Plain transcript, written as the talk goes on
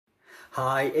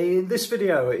Hi, in this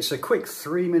video it's a quick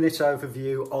 3-minute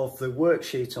overview of the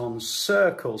worksheet on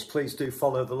circles. Please do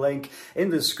follow the link in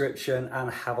the description and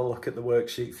have a look at the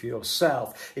worksheet for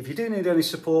yourself. If you do need any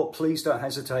support, please don't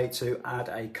hesitate to add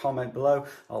a comment below.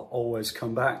 I'll always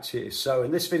come back to you. So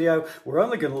in this video we're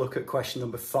only going to look at question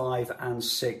number 5 and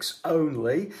 6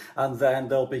 only, and then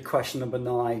there'll be question number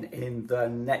 9 in the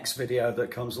next video that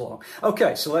comes along.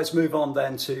 Okay, so let's move on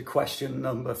then to question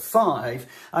number 5,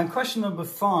 and question number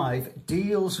 5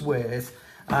 deals with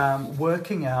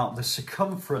working out the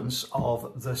circumference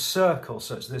of the circle.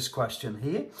 So it's this question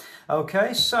here.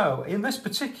 Okay, so in this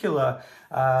particular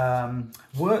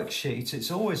worksheet, it's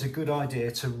always a good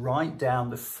idea to write down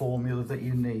the formula that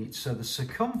you need. So the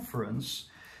circumference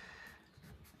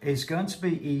is going to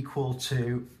be equal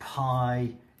to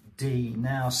pi d.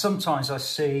 Now, sometimes I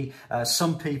see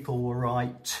some people will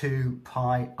write 2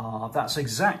 pi r. That's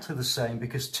exactly the same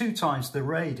because 2 times the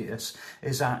radius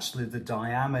is actually the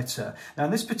diameter. Now,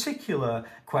 in this particular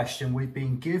question, we've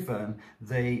been given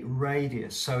the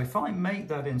radius. So if I make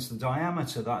that into the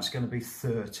diameter, that's going to be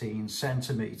 13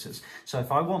 centimeters. So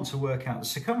if I want to work out the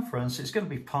circumference, it's going to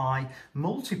be pi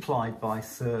multiplied by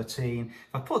 13.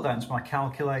 If I put that into my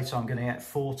calculator, I'm going to get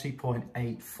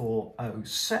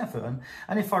 40.8407.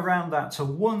 And if I round that to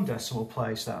 1 decimal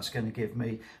place, that's going to give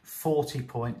me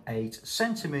 40.8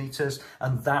 centimeters,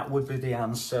 and that would be the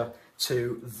answer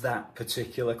to that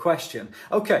particular question.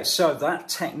 Okay, so that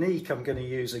technique I'm going to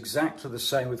use exactly the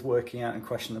same with working out in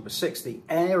question number 6, the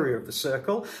area of the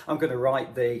circle. I'm going to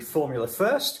write the formula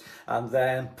first and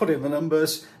then put in the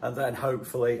numbers and then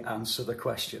hopefully answer the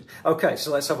question. Okay,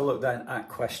 so let's have a look then at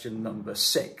question number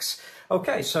 6.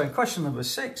 Okay, so in question number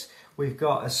 6, we've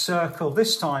got a circle.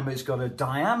 This time it's got a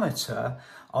diameter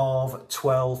of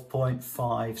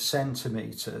 12.5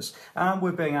 centimeters, and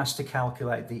we're being asked to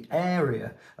calculate the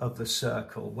area of the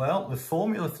circle. Well, the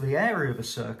formula for the area of a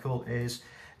circle is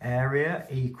area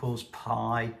equals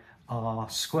pi r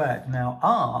squared. Now,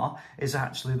 r is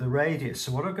actually the radius,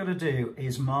 so what I've got to do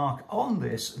is mark on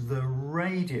this the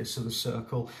radius of the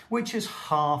circle, which is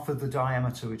half of the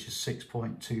diameter, which is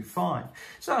 6.25.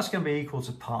 So that's going to be equal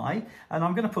to pi, and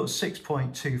I'm going to put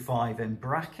 6.25 in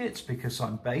brackets because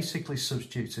I'm basically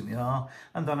substituting the r,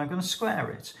 and then I'm going to square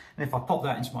it. And if I pop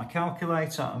that into my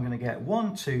calculator, I'm going to get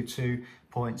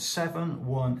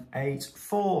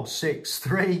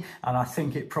 122.718463, and I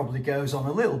think it probably goes on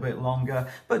a little bit longer,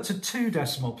 but to 2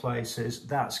 decimal places,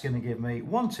 that's going to give me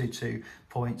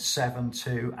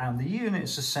 122.72, and the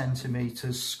units are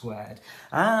centimeters squared.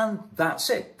 And that's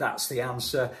it. That's the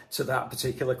answer to that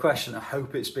particular question. I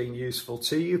hope it's been useful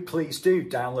to you. Please do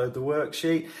download the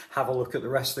worksheet, have a look at the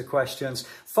rest of the questions,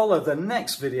 follow the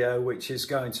next video, which is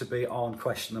going to be on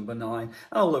question number 9, and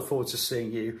I'll look forward to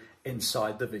seeing you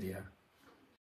inside the video.